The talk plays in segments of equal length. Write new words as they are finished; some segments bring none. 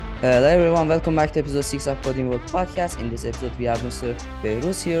Hello everyone, welcome back to episode 6 of Coding World Podcast. In this episode, we have Mr.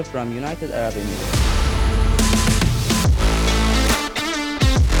 Behrooz here from United Arab Emirates.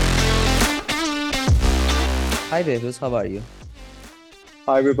 Hi Behrooz, how are you?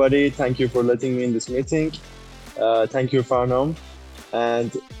 Hi, everybody. Thank you for letting me in this meeting. Thank you, Farnham.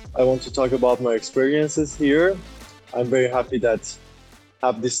 And I want to talk about my experiences here. I'm very happy that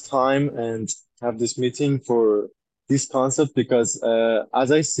have this time and have this meeting for this concept because, as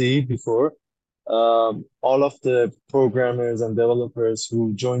I see before, all of the programmers and developers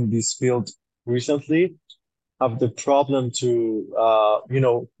who joined this field recently have the problem to,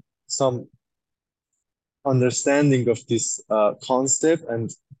 some understanding of this concept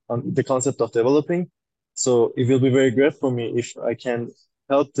and the concept of developing. So it will be very great for me if I can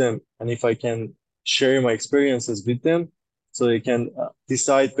help them and if I can share my experiences with them so they can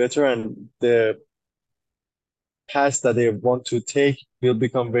decide better and the path that they want to take will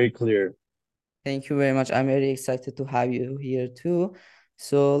become very clear. Thank you very much. I'm very excited to have you here too.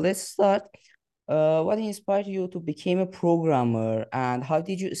 So let's start. What inspired you to become a programmer and how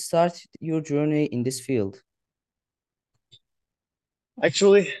did you start your journey in this field?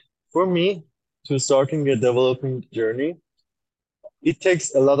 Actually, for me, to starting a developing journey, it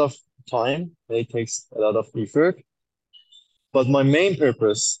takes a lot of time, it takes a lot of effort. But my main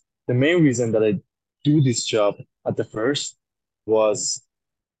purpose, the main reason that I do this job at the first was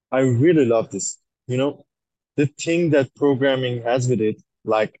I really love this. You know, the thing that programming has with it,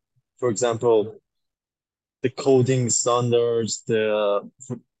 like, for example, the coding standards, the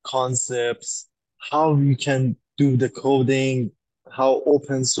concepts, how you can do the coding, how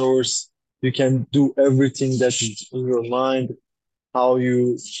open source, you can do everything that is in your mind, how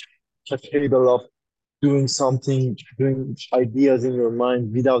you capable of doing something, doing ideas in your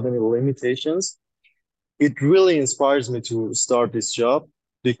mind without any limitations. It really inspires me to start this job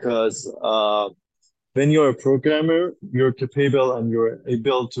because when you're a programmer, you're capable and you're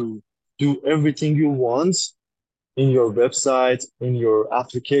able to do everything you want in your website, in your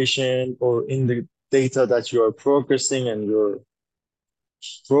application, or in the data that you are progressing and you're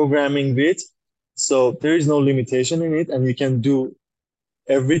programming with. So there is no limitation in it, and you can do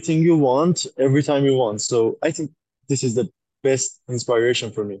everything you want every time you want. So I think this is the best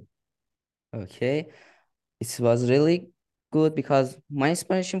inspiration for me. Okay. It was really good because my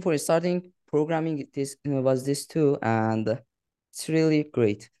inspiration for starting programming this was this too, and it's really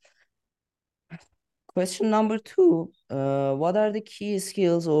great. Question number two: what are the key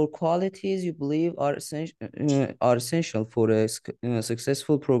skills or qualities you believe are essential for a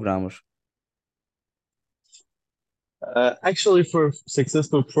successful programmer? Actually, for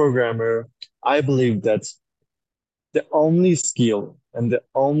successful programmer, I believe that the only skill and the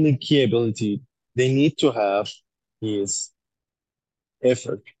only key ability they need to have is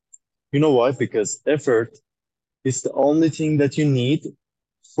effort. You know why? Because effort is the only thing that you need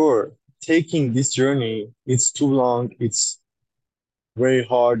for taking this journey. It's too long. It's very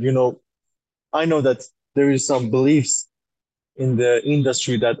hard. I know that there is some beliefs in the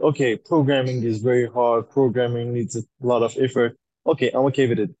industry that, okay, programming is very hard. Programming needs a lot of effort. Okay, I'm okay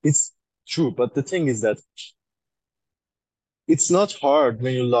with it. It's true. But the thing is that it's not hard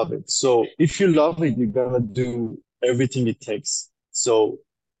when you love it. So if you love it, you're gonna do everything it takes. So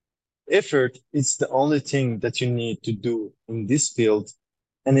effort is the only thing that you need to do in this field,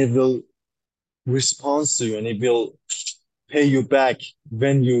 and it will respond to you and it will pay you back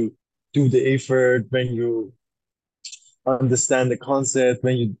when you do the effort, when you understand the concept,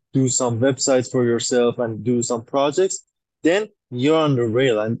 when you do some websites for yourself and do some projects, then you're on the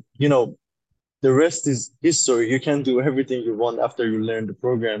rail. And the rest is history. You can do everything you want after you learn the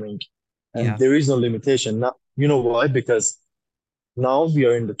programming, and Yeah. there is no limitation. Now, you know why? Because now we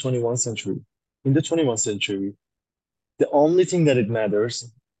are in the 21st century. In the 21st century, the only thing that it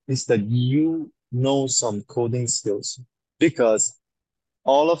matters is that you know some coding skills because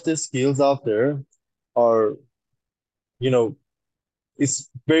all of the skills out there are, you know,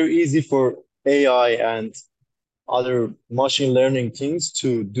 it's very easy for AI and other machine learning things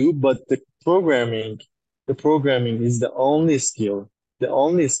to do, but the programming is the only skill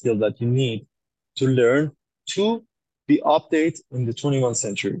that you need to learn to be updated in the 21st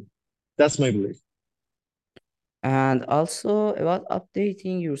century. That's my belief. And also about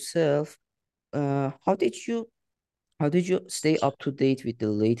updating yourself, how did you stay up to date with the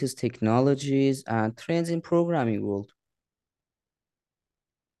latest technologies and trends in programming world?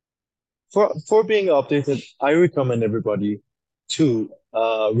 For being updated, I recommend everybody to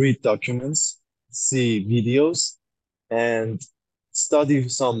read documents, see videos, and study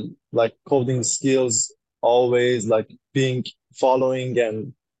some like coding skills always like being following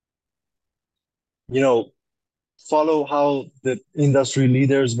and you know, follow how the industry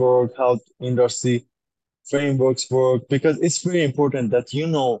leaders work, how industry frameworks work, because it's very important that you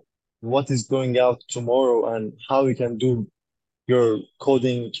know what is going out tomorrow and how you can do your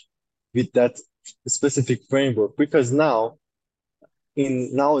coding with that specific framework. Because now,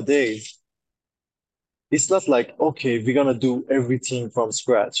 in nowadays, it's not like, okay, we're gonna do everything from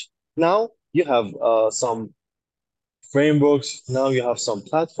scratch. Now you have some frameworks, now you have some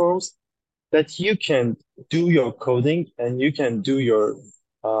platforms that you can do your coding and you can do your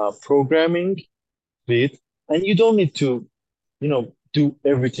programming with, and you don't need to, do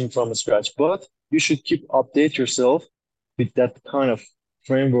everything from scratch, but you should keep update yourself with that kind of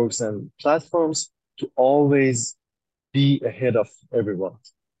frameworks and platforms to always be ahead of everyone.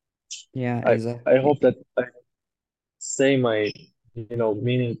 Yeah, I exactly. hope that I say my,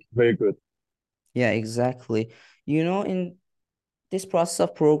 meaning very good. Yeah, exactly. In this process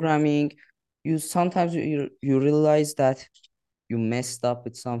of programming, you sometimes you realize that you messed up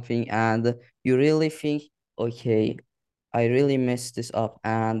with something, and you really think, okay, I really messed this up,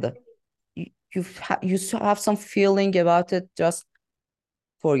 and you have some feeling about it. Just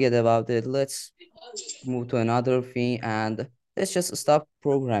forget about it. Let's move to another thing, and let's just stop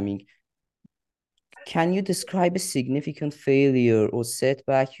programming. Can you describe a significant failure or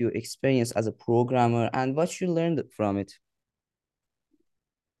setback you experienced as a programmer and what you learned from it?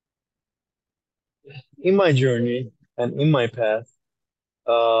 In my journey and in my path,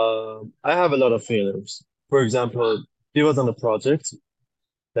 I have a lot of failures. For example, we was on a project.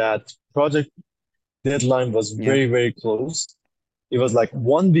 That project deadline was Yeah, very, very close. It was like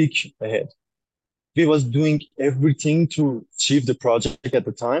 1 week ahead. We was doing everything to achieve the project at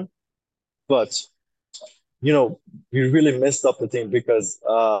the time, but you know, we really messed up the thing because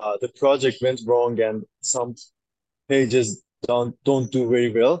the project went wrong and some pages don't do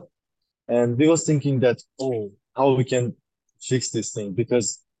very well. And we was thinking that, oh, how we can fix this thing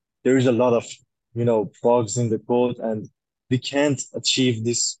because there is a lot of, bugs in the code and we can't achieve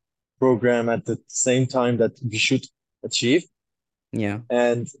this program at the same time that we should achieve. yeah,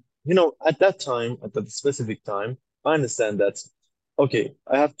 And, at that time, at that specific time, I understand that, okay,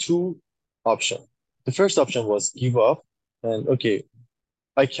 I have two options. The first option was give up and, okay,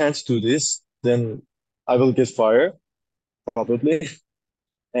 I can't do this, then I will get fired, probably.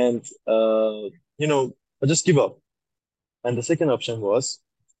 And, I just give up. And the second option was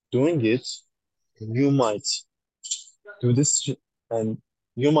doing it, you might do this and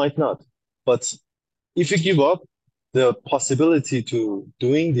you might not. But if you give up, the possibility to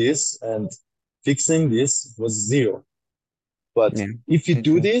doing this and fixing this was zero. But yeah, if you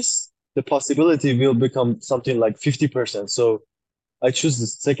do exactly. this, the possibility will become something like 50%. So I choose the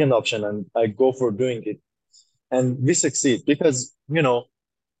second option and I go for doing it. And we succeed because,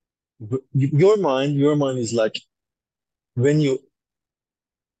 your mind is like when you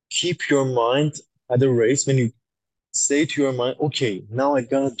keep your mind at a race, when you say to your mind, okay, now I'm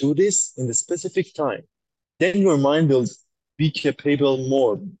gonna do this in the specific time, then your mind will be capable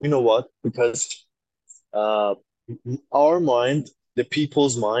more. You know what? Because uh, our mind, the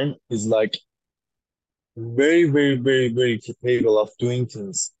people's mind, is like very, very, very, very capable of doing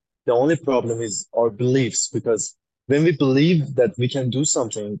things. The only problem is our beliefs, because when we believe that we can do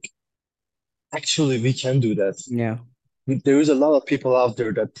something, actually we can do that. Yeah, There is a lot of people out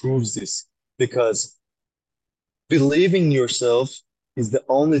there that proves this because believing yourself is the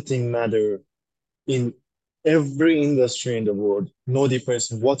only thing matter in every industry in the world. No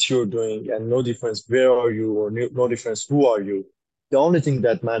difference what you're doing and no difference where are you or no difference who are you. The only thing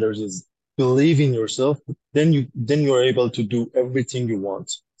that matters is believe in yourself. Then you're able to do everything you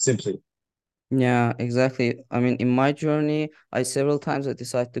want. Simply. yeah, exactly. I mean, in my journey, I several times I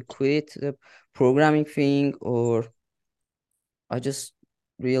decided to quit the programming thing, or I just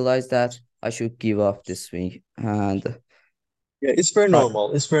realized that I should give up this thing. And Yeah, it's very I,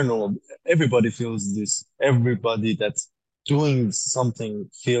 normal. It's very normal. Everybody feels this. Everybody that's doing something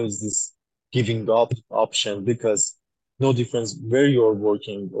feels this giving up option because no difference where you're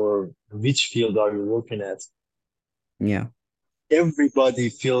working or which field are you working at. yeah, Everybody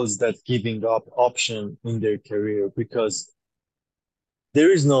feels that giving up option in their career because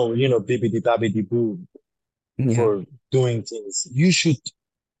there is no, bibbidi babbidi boo yeah, for doing things. You should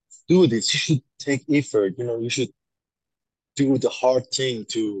do this. You should take effort. You should do the hard thing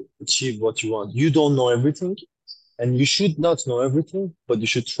to achieve what you want. You don't know everything. And you should not know everything, but you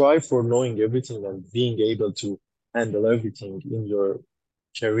should try for knowing everything and being able to handle everything in your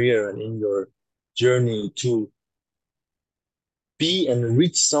career and in your journey to be and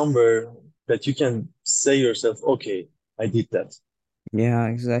reach somewhere that you can say yourself, okay, I did that. Yeah,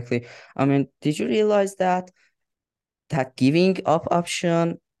 exactly. I mean, did you realize that giving up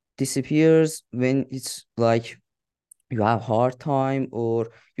option disappears when it's like you have hard time or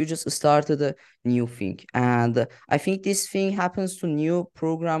you just started a new thing? And I think this thing happens to new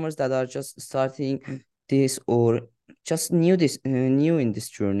programmers that are just starting this or just new in this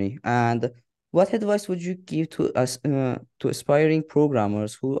journey. And what advice would you give to us to aspiring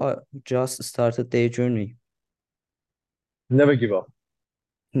programmers who are just started their journey? Never give up.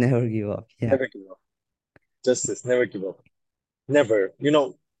 Never give up. Yeah. Never give up. Just this, never give up. Never.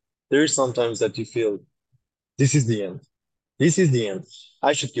 There is sometimes that you feel this is the end. This is the end.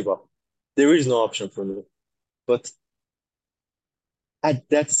 I should give up. There is no option for me. But at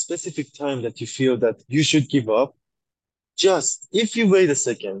that specific time that you feel that you should give up, just if you wait a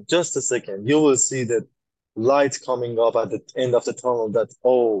second, just a second, you will see that light coming up at the end of the tunnel that,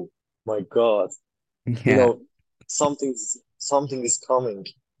 oh my God, you Yeah. know, something is coming.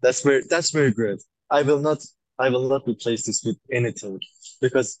 That's very great. I will not I will not replace this with anything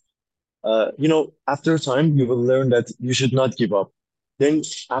because after time, you will learn that you should not give up. Then,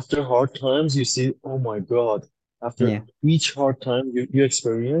 after hard times, you see, oh my God, after Yeah. each hard time you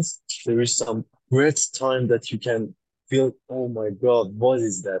experience, there is some great time that you can feel, oh my God, what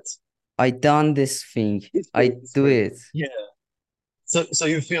is that? I done this thing. I It's do very good. it. Yeah. So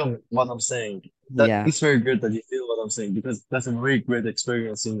you feel what I'm saying. That Yeah. it's very good that you feel what I'm saying because that's a very great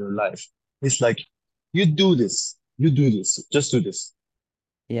experience in your life. It's like you do this, just do this.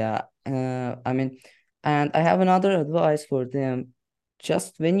 Yeah. I mean, and I have another advice for them.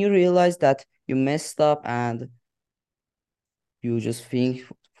 Just when you realize that you messed up and you just think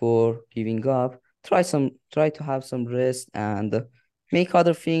for giving up, try to have some rest and make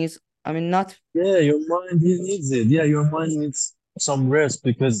other things. I mean, not, Yeah, your mind needs it. Yeah, your mind needs some rest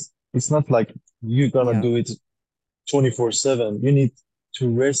because it's not like you're gonna yeah, do it 24/7. You need to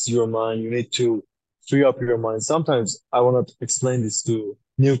rest your mind. You need to free up your mind. Sometimes I want to explain this to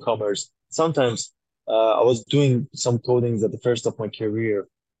newcomers. Sometimes I was doing some codings at the first of my career,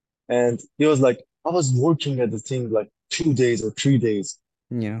 and it was like I was working at the thing like 2 days or 3 days,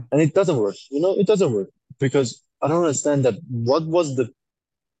 yeah, and it doesn't work. It doesn't work because I don't understand that what was the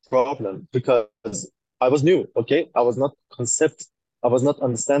problem because I was new, okay? I was not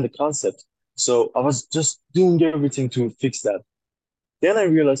understand the concept. So I was just doing everything to fix that. Then I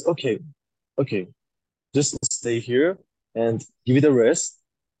realized, okay, just stay here and give it a rest.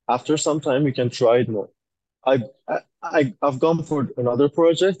 After some time, you can try it more. I've gone for another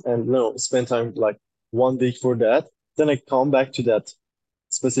project and spend time like 1 week for that. Then I come back to that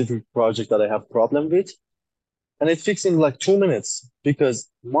specific project that I have problem with and it fixed in like 2 minutes because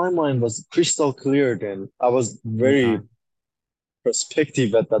my mind was crystal clear then. I was yeah, very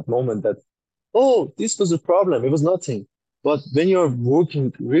perspective at that moment that, oh, this was a problem. It was nothing. But when you're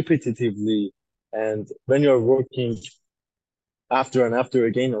working repetitively and when you're working after and after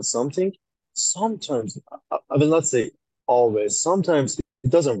again on something, sometimes, I will not say always, sometimes it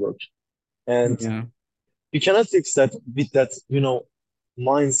doesn't work. And yeah, you cannot fix that with that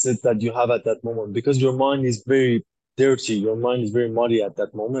mindset that you have at that moment because your mind is very dirty, your mind is very muddy at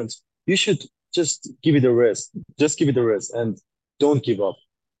that moment. You should just give it a rest, just give it a rest and don't give up.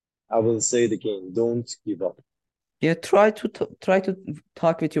 I will say it again, don't give up. yeah. Try to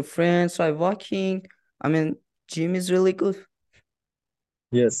talk with your friends. Try walking. I mean, gym is really good.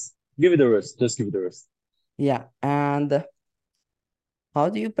 Yes, give it a rest, just give it a rest. Yeah, and how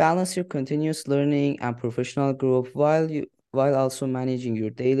do you balance your continuous learning and professional growth while also managing your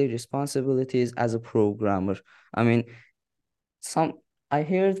daily responsibilities as a programmer? I mean, some I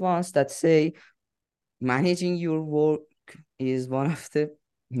heard once that say managing your work is one of the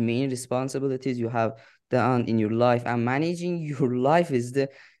main responsibilities you have done in your life, and managing your life is the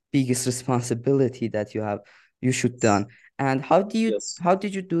biggest responsibility that you should done. And Yes. how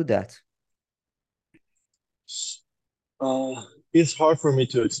did you do that? It's hard for me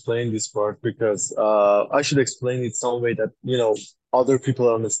to explain this part because I should explain it some way that, other people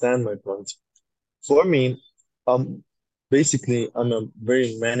understand my point. For me, um, basically, I'm a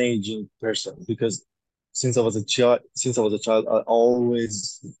very managing person because since I was a child, I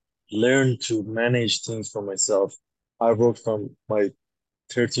always learned to manage things for myself. I worked from my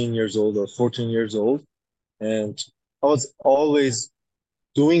 13 years old or 14 years old, and I was always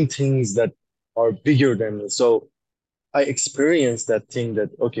doing things that are bigger than me. So I experienced that thing that,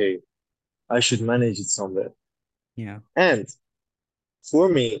 okay, I should manage it somewhere. Yeah, And for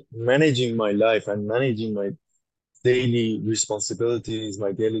me, managing my life and managing my daily responsibilities,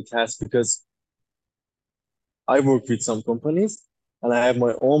 my daily tasks, because I work with some companies and I have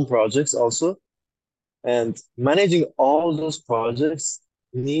my own projects also. And managing all those projects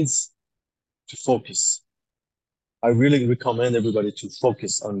needs to focus. I really recommend everybody to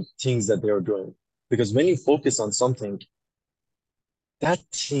focus on things that they are doing. Because when you focus on something, that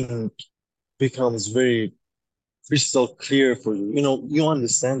thing becomes very crystal clear for you. You know, you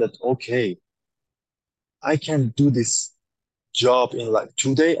understand that, okay, I can do this job in like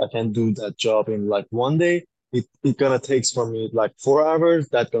 2 days. I can do that job in like 1 day. It gonna takes from me like 4 hours.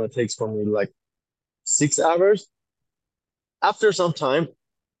 That gonna takes from me like 6 hours. After some time,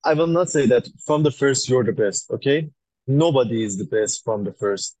 I will not say that from the first you're the best, okay? Nobody is the best from the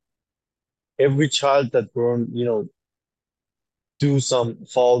first. Every child that born, do some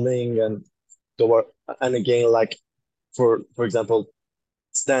falling and the and again, like for example,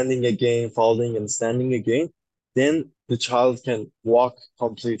 standing again, falling and standing again, then the child can walk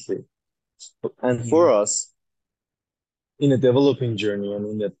completely. And Yeah. for us, in a developing journey and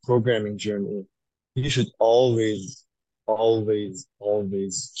in a programming journey, you should always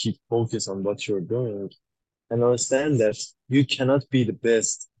keep focus on what you're doing and understand that you cannot be the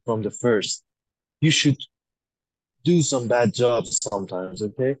best from the first. You should do some bad jobs sometimes,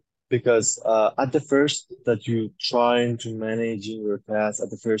 okay? Because at the first that you trying to manage in your task, at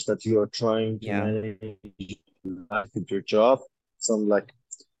the first that you are trying to Yeah. manage with your job, some like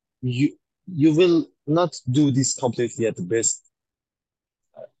you you will not do this completely at the best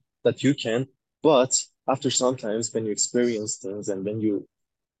that you can, but after sometimes when you experience things and when you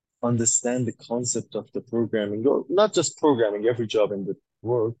understand the concept of the programming, or not just programming, every job in the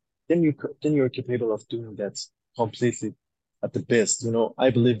world, then you're capable of doing that completely at the best. You know, I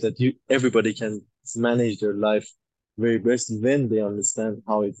believe that you everybody can manage their life very best when they understand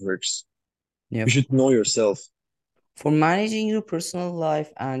how it works. Yeah. You should know yourself. For managing your personal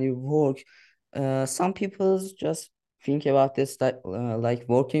life and your work, some people just think about this like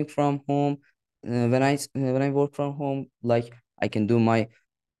working from home. When I work from home, like I can do my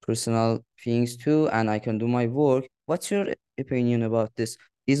personal things too, and I can do my work. What's your opinion about this?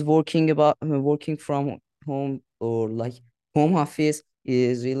 Is working from home or like home office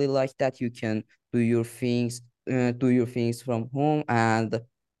is really like that you can do your things from home and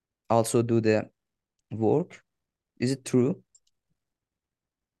also do the work? Is it true?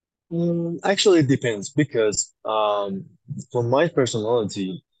 Actually, it depends because for my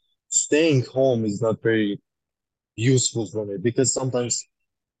personality, staying home is not very useful for me because sometimes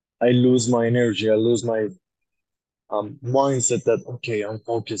I lose my energy, I lose my mindset that okay, I'm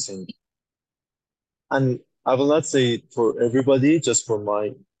focusing. And I will not say it for everybody, just for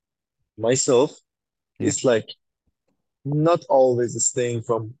myself. Yeah. It's like not always staying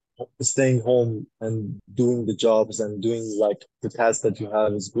home and doing the jobs and doing like the tasks that you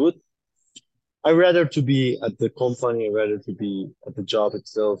have is good. I rather to be at the company, I rather to be at the job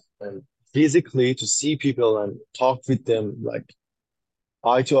itself and physically to see people and talk with them like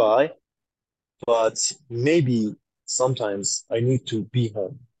eye to eye. But maybe sometimes I need to be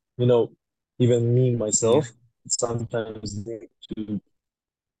home. You know, even me Yeah. myself sometimes need to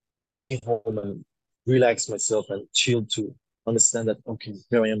be home and relax myself and chill to understand that okay,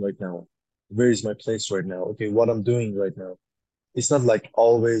 here I am right now. Where is my place right now? Okay, what I'm doing right now. It's not like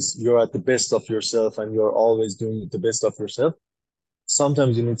always you're at the best of yourself and you're always doing the best of yourself.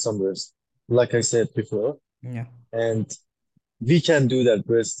 Sometimes you need some rest, like I said before, Yeah. and we can do that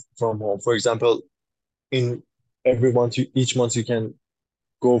rest from home. For example, in every month, each month you can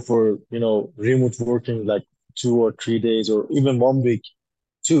go for, remote working like 2 or 3 days or even 1 week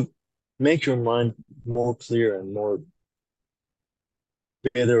to make your mind more clear and more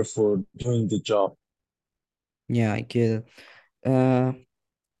better for doing the job. Yeah, I get it. Uh,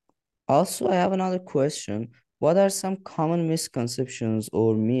 Also, I have another question. What are some common misconceptions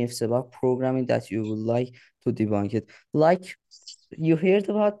or myths about programming that you would like to debunk it? Like you heard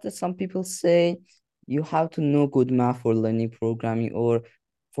about that some people say you have to know good math for learning programming, or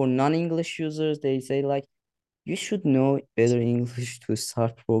for non-English users, they say like you should know better English to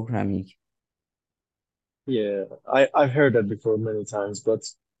start programming. Yeah, I've heard that before many times, but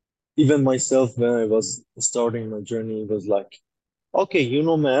even myself, when I was starting my journey, it was like, okay, you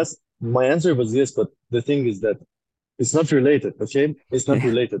know math. My answer was yes, but the thing is that it's not related, okay? It's not Yeah,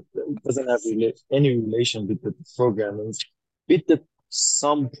 related. It doesn't have any relation with the programming. With the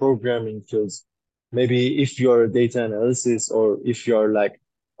some programming fields, maybe if you're a data analysis or if you're like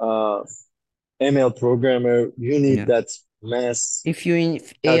ML programmer, you need yeah. that math If you in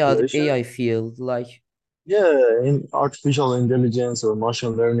calculation. AI field, like Yeah, in artificial intelligence or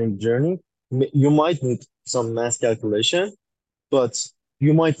machine learning journey, you might need some math calculation, but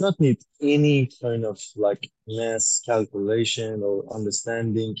you might not need any kind of like math calculation or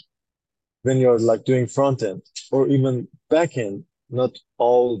understanding. when you're like doing front end or even back end. Not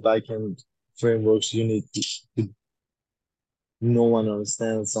all back end frameworks you need to no one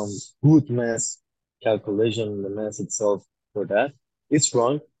understands some good math calculation in the math itself for that. It's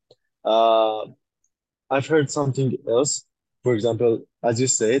wrong. Uh, I've heard something else. For example, as you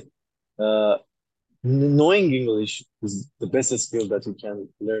said, uh, knowing English is the best skill that you can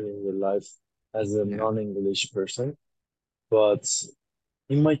learn in your life as a Yeah, non-English person. But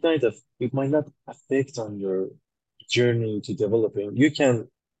it might not affect on your journey to developing. You can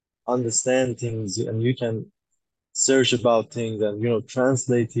understand things and you can search about things and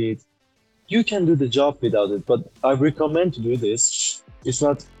translate it. You can do the job without it, but I recommend to do this. It's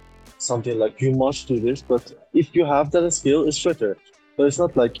not something like you must do this, but if you have that skill, it's better. But it's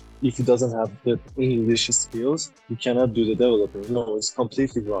not like if you doesn't have the English skills, you cannot do the developing. No, it's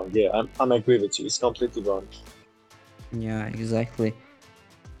completely wrong. Yeah, I'm agree with you. It's completely wrong. yeah, exactly.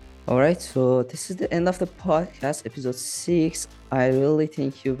 All right, so this is the end of the podcast, episode 6. I really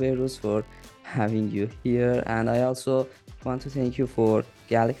thank you, Behrooz, for having you here. And I also want to thank you for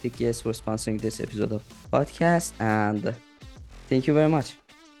Galactic Guest for sponsoring this episode of podcast. And thank you very much.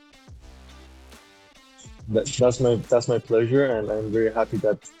 That's my pleasure, and I'm very happy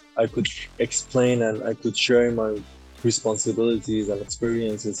that I could explain and I could share my responsibilities and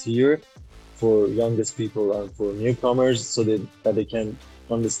experiences here for youngest people and for newcomers, so that they can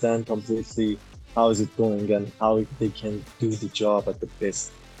understand completely how is it going and how they can do the job at the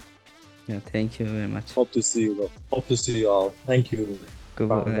best. Yeah, thank you very much. Hope to see you. Hope to see you all. Thank you,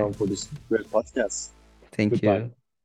 Goodbye. Farhan, for this great podcast. Thank Goodbye. you.